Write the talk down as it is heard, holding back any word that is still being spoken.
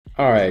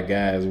All right,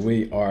 guys,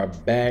 we are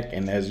back,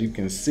 and as you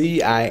can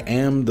see, I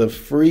am the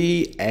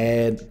free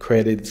ad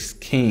credits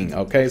king.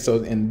 Okay,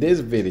 so in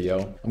this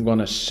video, I'm going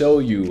to show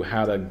you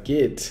how to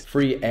get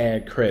free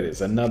ad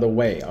credits another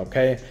way.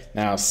 Okay,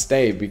 now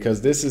stay,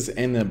 because this is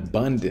in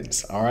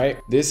abundance. All right,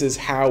 this is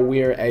how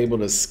we're able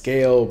to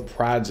scale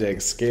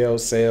projects, scale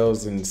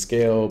sales, and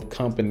scale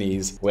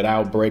companies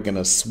without breaking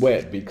a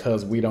sweat,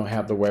 because we don't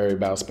have to worry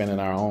about spending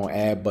our own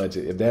ad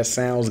budget. If that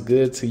sounds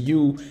good to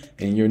you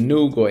and you're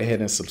new, go ahead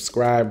and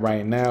subscribe right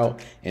now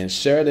and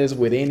share this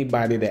with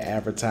anybody that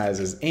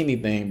advertises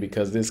anything,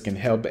 because this can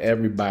help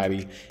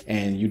everybody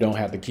and you don't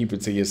have to keep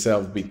it to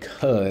yourself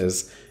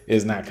because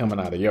it's not coming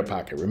out of your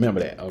pocket. Remember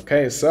that.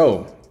 Okay,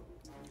 so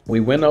we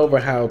went over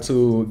how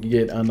to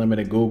get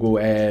unlimited Google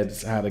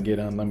ads, how to get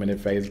unlimited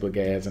Facebook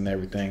ads and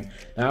everything.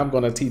 Now I'm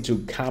going to teach you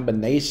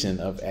combination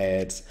of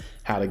ads,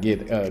 how to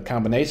get a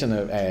combination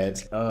of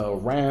ads,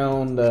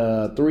 around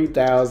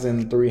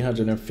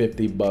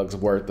 3,350 bucks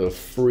worth of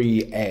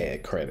free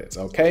ad credits.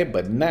 Okay,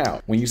 but now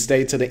when you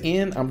stay to the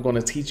end, I'm going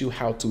to teach you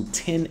how to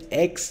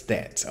 10x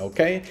that.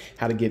 Okay,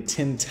 how to get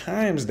 10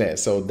 times that.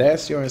 So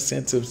that's your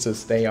incentive to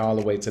stay all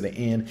the way to the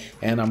end,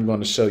 and I'm going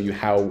to show you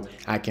how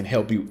I can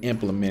help you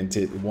implement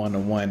it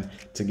one-on-one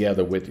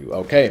together with you.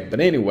 Okay,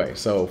 but anyway,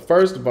 so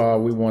first of all,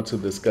 we want to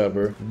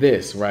discover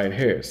this right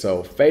here.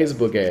 So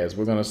Facebook ads,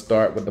 we're going to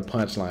start with the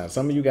punchline.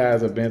 Some of you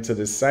guys have been to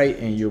this site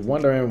and you're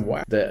wondering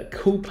why the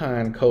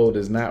coupon code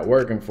is not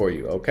working for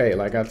you. Okay,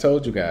 like I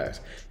told you guys,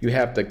 you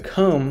have to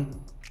come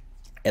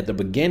at the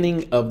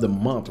beginning of the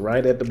month,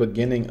 right at the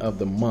beginning of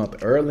the month,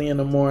 early in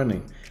the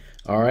morning.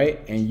 All right,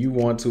 and you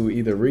want to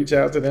either reach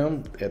out to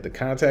them at the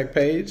contact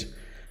page,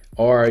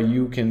 or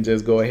you can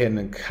just go ahead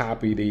and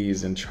copy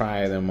these and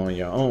try them on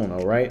your own.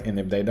 All right, and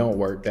if they don't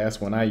work,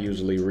 that's when I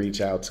usually reach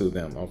out to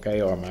them.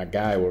 Okay, or my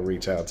guy will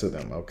reach out to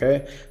them.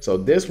 Okay, so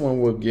this one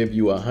will give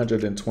you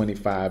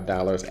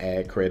 $125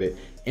 ad credit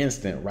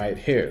instant right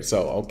here.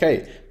 So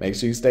okay, make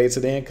sure you stay to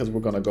the end, because we're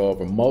going to go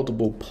over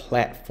multiple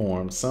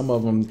platforms. Some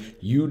of them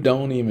you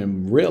don't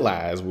even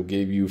realize will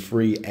give you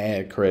free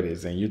ad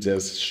credits, and you're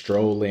just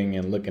strolling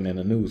and looking in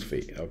the news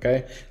feed.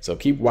 Okay, so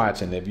keep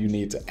watching. If you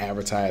need to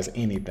advertise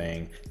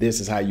anything,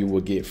 this is how you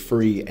will get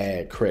free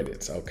ad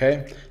credits.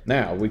 Okay,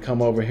 now we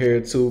come over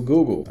here to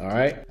Google. All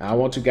right, I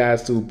want you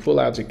guys to pull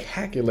out your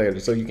calculator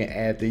so you can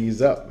add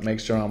these up, make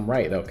sure I'm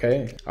right.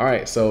 Okay, all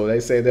right, so they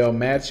say they'll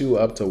match you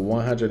up to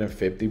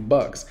 150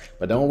 bucks.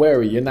 But don't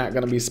worry, you're not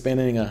going to be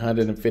spending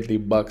 150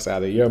 bucks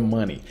out of your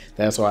money.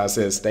 That's why I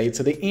said stay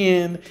to the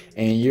end,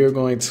 and you're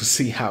going to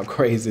see how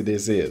crazy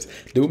this is.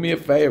 Do me a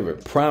favor,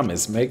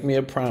 promise, make me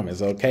a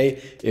promise,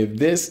 okay? If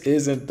this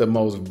isn't the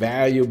most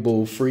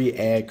valuable free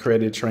ad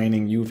credit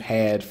training you've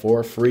had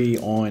for free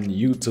on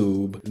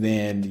YouTube,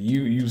 then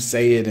you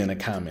say it in the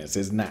comments.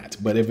 It's not.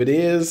 But if it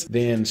is,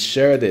 then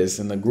share this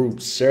in the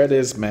groups. Share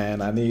this,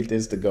 man. I need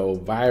this to go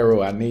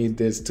viral. I need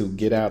this to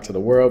get out to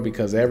the world,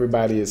 because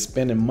everybody is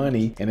spending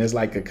money, and it's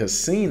like a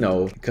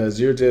casino, because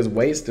you're just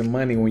wasting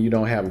money when you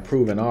don't have a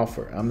proven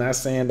offer. I'm not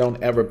saying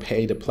don't ever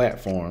pay the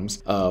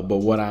platforms, but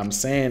what I'm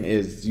saying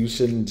is you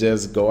shouldn't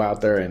just go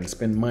out there and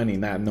spend money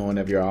not knowing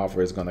if your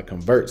offer is going to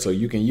convert. So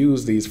you can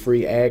use these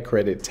free ad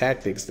credit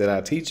tactics that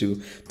I teach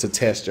you to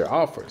test your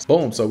offers.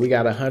 Boom, so we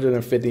got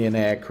 150 in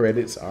ad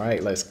credits. All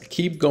right, let's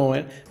keep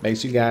going. Make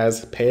sure you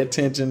guys pay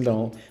attention.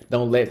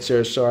 Don't let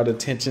your short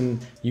attention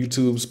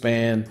YouTube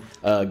span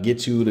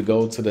get you to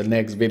go to the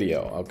next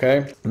video.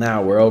 Okay,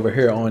 now we're over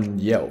here on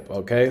Yelp.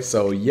 Okay,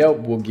 so Yelp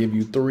will give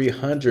you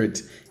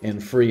 300 in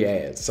free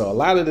ads. So a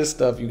lot of this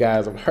stuff you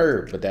guys have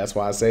heard, but that's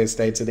why I say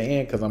stay to the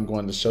end, because I'm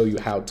going to show you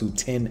how to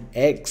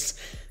 10x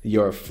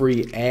your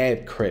free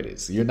ad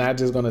credits. You're not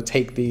just going to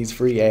take these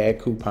free ad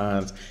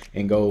coupons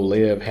and go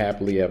live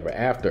happily ever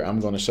after.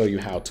 I'm going to show you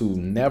how to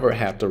never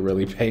have to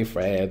really pay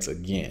for ads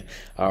again.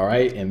 All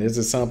right, and this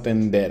is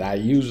something that I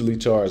usually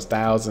charge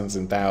thousands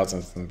and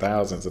thousands and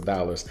thousands of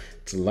dollars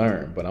to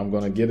learn, but I'm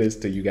going to give this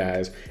to you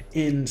guys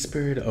in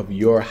spirit of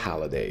your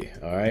holiday.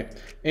 All right,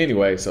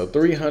 anyway, so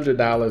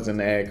 $300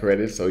 in ad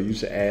credits, so you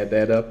should add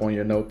that up on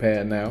your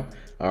notepad now.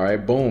 All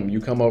right, boom,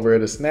 you come over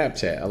to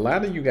Snapchat. A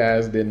lot of you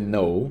guys didn't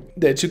know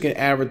that you can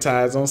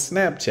advertise on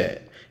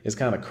Snapchat. It's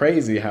kind of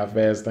crazy how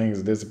fast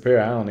things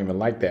disappear. I don't even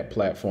like that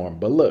platform.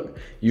 But look,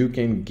 you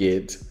can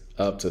get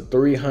up to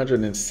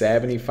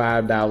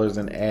 $375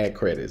 in ad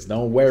credits.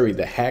 Don't worry,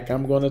 the hack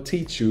I'm going to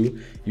teach you,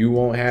 you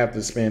won't have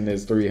to spend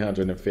this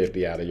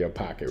 $350 out of your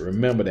pocket.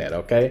 Remember that,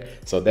 okay?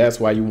 So that's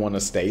why you want to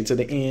stay to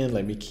the end.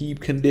 Let me keep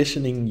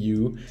conditioning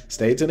you.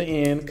 Stay to the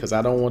end, because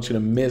I don't want you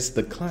to miss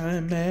the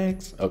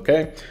climax,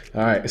 okay?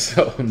 All right,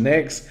 so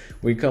next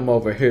we come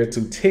over here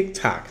to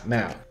TikTok.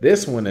 Now,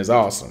 this one is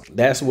awesome.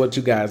 That's what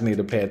you guys need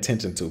to pay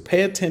attention to.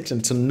 Pay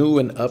attention to new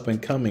and up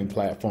and coming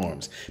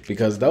platforms,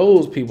 because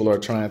those people are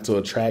trying to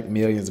attract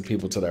millions of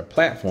people to their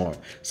platform.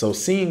 So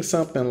seeing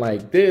something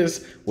like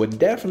this would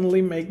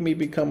definitely make me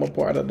become a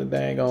part of the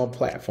dang on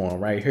platform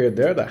right here.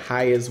 They're the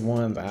highest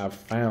ones I've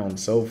found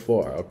so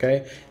far.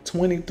 Okay,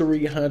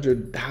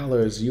 $2,300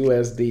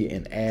 USD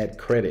in ad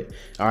credit.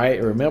 All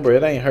right, remember,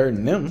 it ain't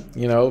hurting them,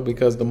 you know,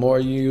 because the more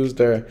you use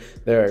their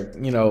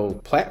you know,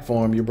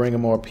 platform, you're bringing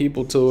more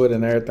people to it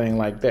and everything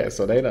like that.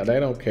 So they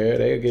don't care.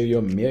 They'll give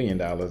you $1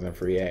 million in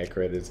free ad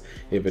credits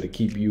if it'll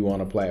keep you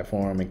on a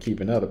platform and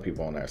keeping other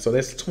people on there. So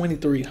that's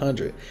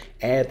 2,300.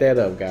 Add that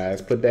up,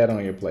 guys. Put that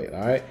on your plate.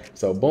 All right,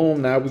 so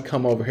boom, now we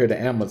come over here to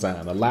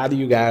Amazon. A lot of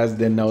you guys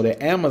didn't know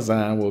that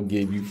Amazon will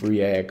give you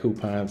free ad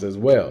coupons as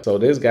well. So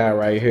this guy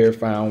right here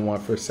found one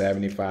for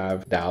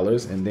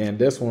 $75, and then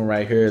this one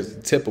right here is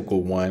the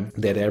typical one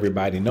that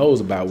everybody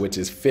knows about, which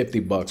is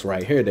 $50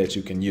 right here that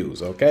you can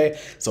use. Okay,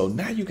 so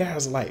now you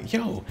guys are like,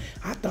 yo,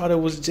 I thought it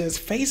was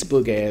just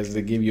Facebook ads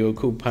that give you a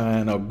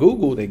coupon, or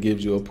Google that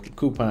gives you a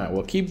coupon.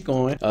 Well, keep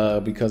going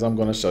because I'm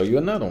going to show you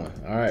another one.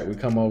 All right, we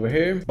come over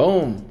here.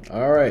 Boom.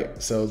 All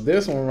right, so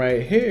this one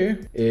right here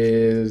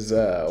is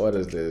what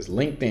is this?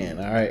 LinkedIn.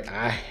 All right,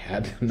 I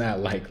do not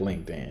like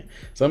LinkedIn.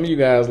 Some of you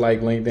guys like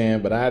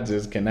LinkedIn, but I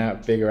just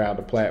cannot figure out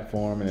the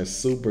platform, and it's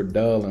super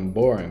dull and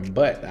boring.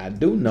 But I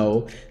do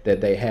know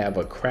that they have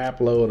a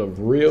crap load of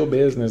real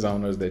business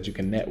owners that you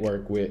can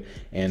network with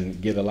and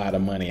get a lot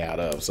of money out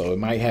of. So it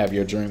might have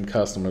your dream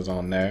customers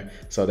on there.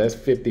 So that's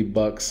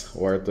 $50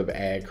 worth of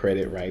ad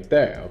credit right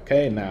there.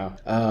 Okay, now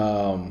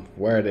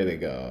where did it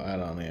go? I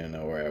don't even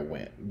know where it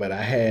went, but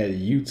I had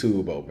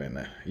YouTube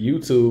open.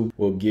 YouTube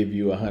will give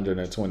you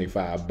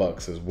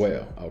 $125 as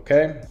well.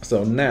 Okay,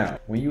 so now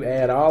when you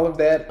add all of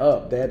that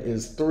up, that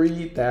is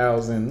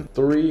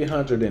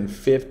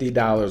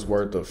 $3,350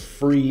 worth of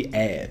free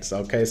ads.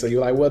 Okay, so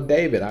you're like, well,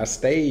 David, I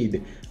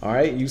stayed. All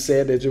right, you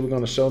said that you were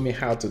going to show me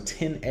how to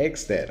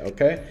 10x that.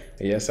 Okay,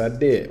 yes, I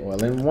did.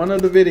 Well, in one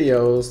of the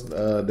videos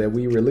that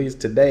we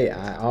released today,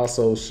 I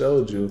also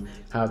showed you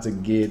how to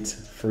get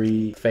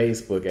free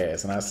Facebook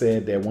ads. And I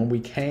said that when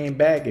we came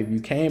back, if you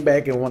came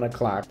back at 1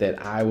 o'clock,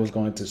 that I was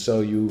going to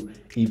show you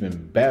even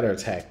better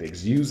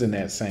tactics using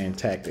that same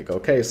tactic.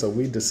 Okay, so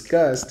we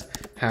discussed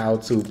how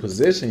to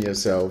position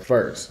yourself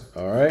first.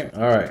 All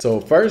right,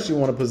 so first you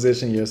want to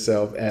position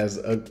yourself as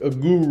a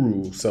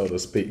guru, so to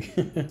speak.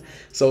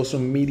 Social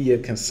media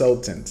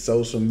consultant,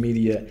 social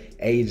media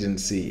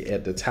agency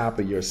at the top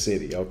of your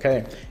city.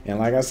 Okay, and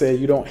like I said,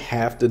 you don't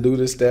have to do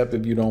this step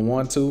if you don't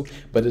want to,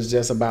 but it's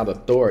just about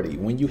authority.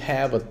 When you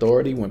have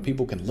authority, when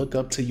people can look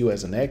up to you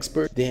as an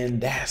expert, then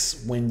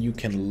that's when you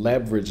can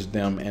leverage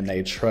them and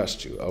they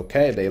trust you.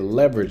 Okay,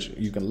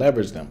 you can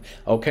leverage them.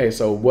 Okay,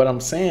 so what I'm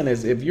saying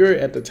is, if you're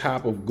at the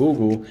top of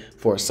Google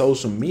for a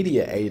social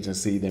media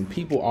agency, then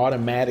people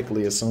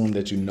automatically assume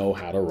that you know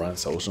how to run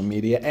social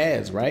media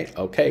ads, right?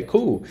 Okay,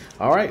 cool.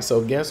 All right,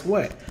 so guess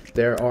what?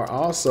 There are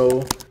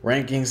also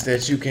rankings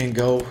that you can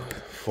go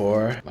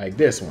for, like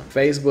this one,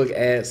 Facebook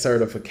ad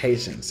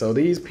certification. So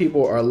these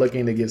people are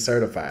looking to get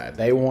certified.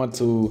 They want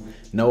to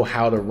know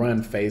how to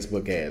run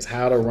Facebook ads,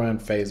 how to run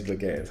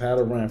Facebook ads, how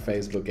to run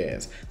Facebook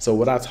ads. So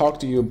what I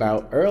talked to you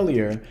about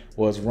earlier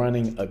was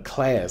running a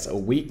class, a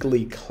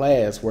weekly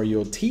class where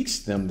you'll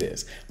teach them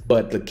this.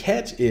 But the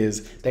catch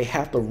is they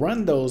have to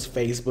run those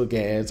Facebook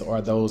ads or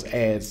those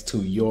ads to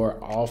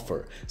your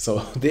offer.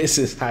 So this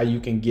is how you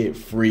can get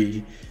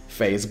free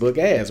Facebook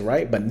ads,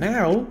 right? But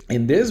now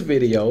in this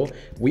video,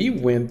 we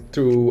went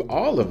through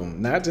all of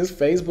them, not just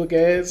Facebook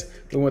ads.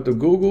 We went through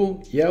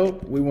Google,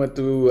 Yelp, we went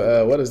through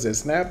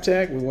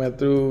Snapchat, we went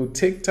through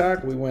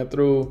TikTok, we went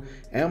through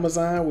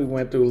Amazon, we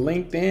went through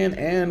LinkedIn,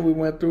 and we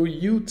went through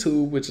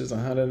YouTube, which is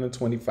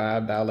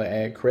 $125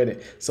 ad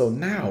credit. So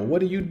now what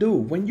do?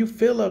 When you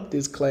fill up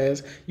this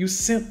class, you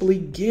simply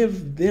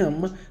give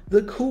them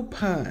the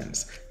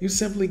coupons. You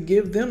simply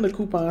give them the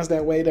coupons.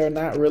 That way they're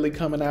not really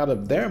coming out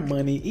of their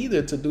money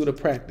either to do the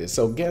practice.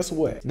 So guess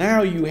what?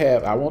 Now you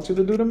have, I want you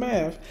to do the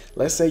math.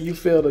 Let's say you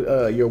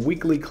fill your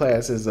weekly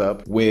classes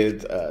up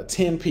with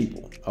 10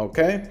 people,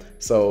 okay?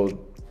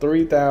 So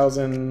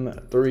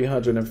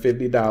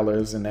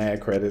 $3,350 in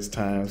ad credits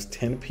times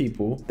 10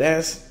 people.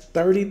 That's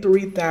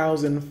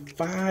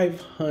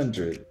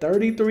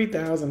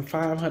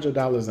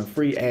 $33,500 in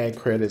free ad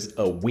credits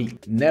a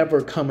week,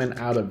 never coming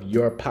out of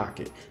your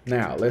pocket.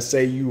 Now, let's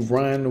say you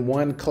run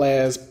one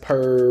class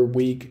per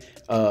week,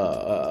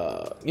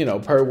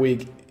 per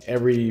week,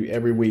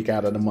 every week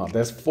out of the month.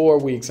 That's 4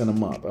 weeks in a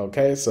month.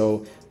 Okay,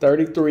 so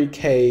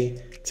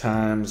 33K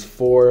times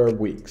 4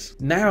 weeks.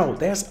 Now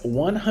that's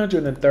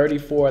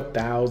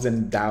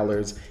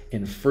 $134,000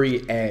 in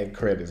free ad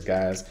credits,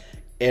 guys,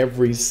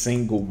 every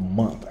single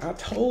month. I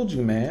told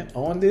you, man,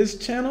 on this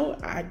channel,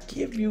 I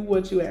give you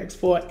what you asked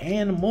for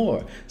and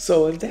more.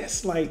 So if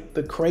that's like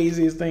the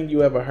craziest thing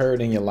you ever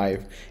heard in your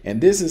life,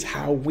 and this is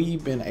how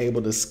we've been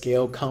able to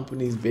scale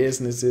companies,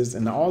 businesses,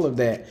 and all of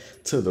that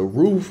to the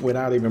roof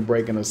without even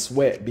breaking a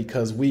sweat,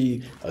 because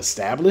we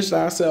established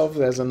ourselves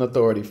as an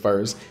authority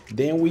first,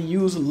 then we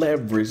use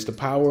leverage, the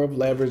power of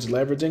leverage,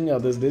 leveraging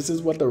others. This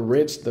is what the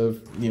rich, the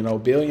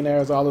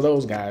billionaires, all of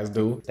those guys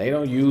do. They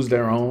don't use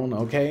their own,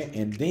 okay?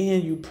 And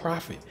then you you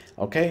profit.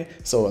 Okay,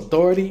 so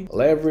authority,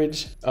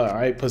 leverage, all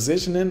right,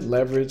 positioning,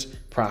 leverage,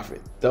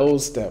 profit.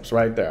 Those steps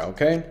right there.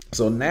 Okay,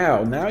 so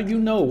now you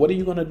know, what are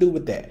you going to do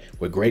with that?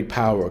 With great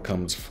power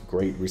comes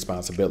great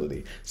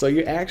responsibility. So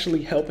you're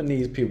actually helping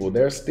these people.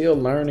 They're still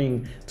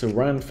learning to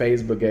run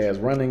Facebook ads,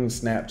 running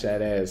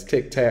Snapchat ads,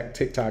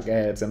 TikTok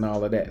ads, and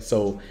all of that.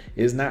 So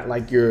it's not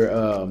like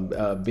you're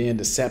being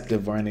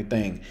deceptive or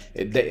anything.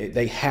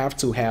 They have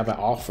to have an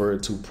offer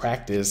to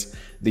practice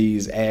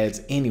these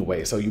ads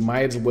anyway. So you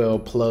might as well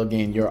plug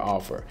in your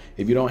offer.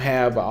 If you don't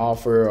have an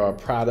offer or a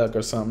product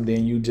or something,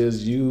 then you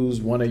just use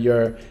one of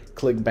your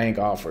ClickBank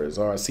offers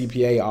or a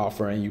CPA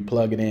offer, and you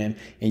plug it in,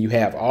 and you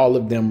have all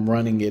of them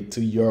running it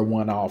to your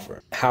one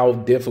offer. How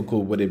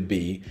difficult would it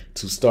be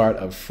to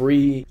start a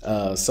free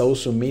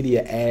social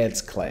media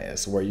ads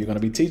class where you're going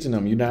to be teaching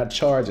them? You're not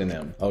charging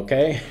them,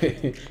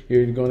 okay?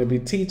 You're going to be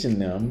teaching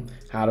them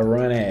how to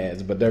run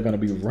ads, but they're going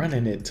to be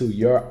running it to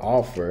your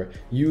offer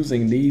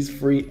using these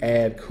free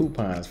ad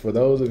coupons. For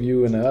those of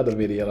you in the other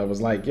video that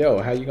was like,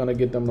 yo, how you going to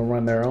get them to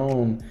run their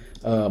own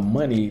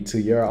money to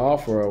your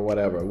offer or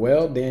whatever?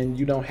 Well, then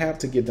you don't have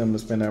to get them to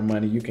spend their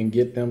money. You can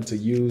get them to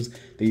use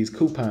these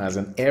coupons,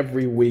 and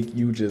every week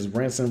you just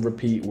rinse and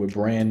repeat with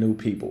brand new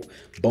people.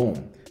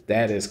 Boom.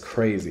 That is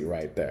crazy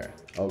right there.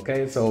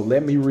 Okay, so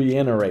let me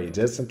reiterate,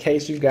 just in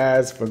case you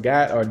guys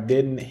forgot or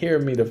didn't hear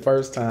me the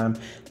first time,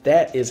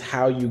 that is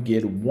how you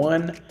get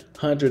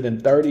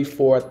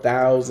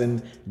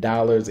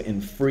 $134,000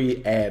 in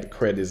free ad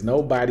credits.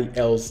 Nobody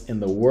else in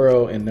the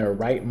world in their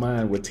right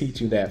mind would teach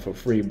you that for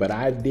free, but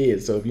I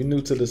did. So if you're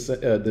new to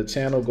the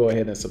channel, go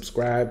ahead and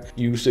subscribe.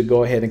 You should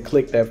go ahead and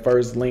click that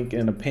first link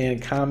in the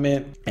pinned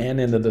comment and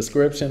in the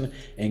description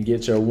and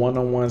get your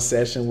one-on-one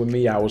session with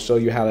me. I will show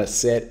you how to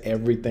set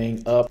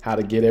everything up, how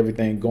to get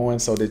everything going,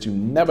 so that you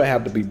never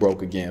have to be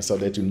broke again, so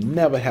that you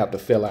never have to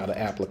fill out an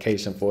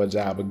application for a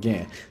job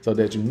again, so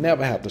that you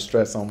never have to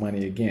stress on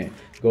money again.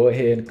 Go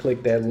ahead and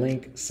click that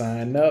link,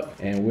 sign up,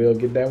 and we'll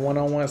get that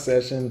one-on-one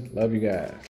session. Love you guys.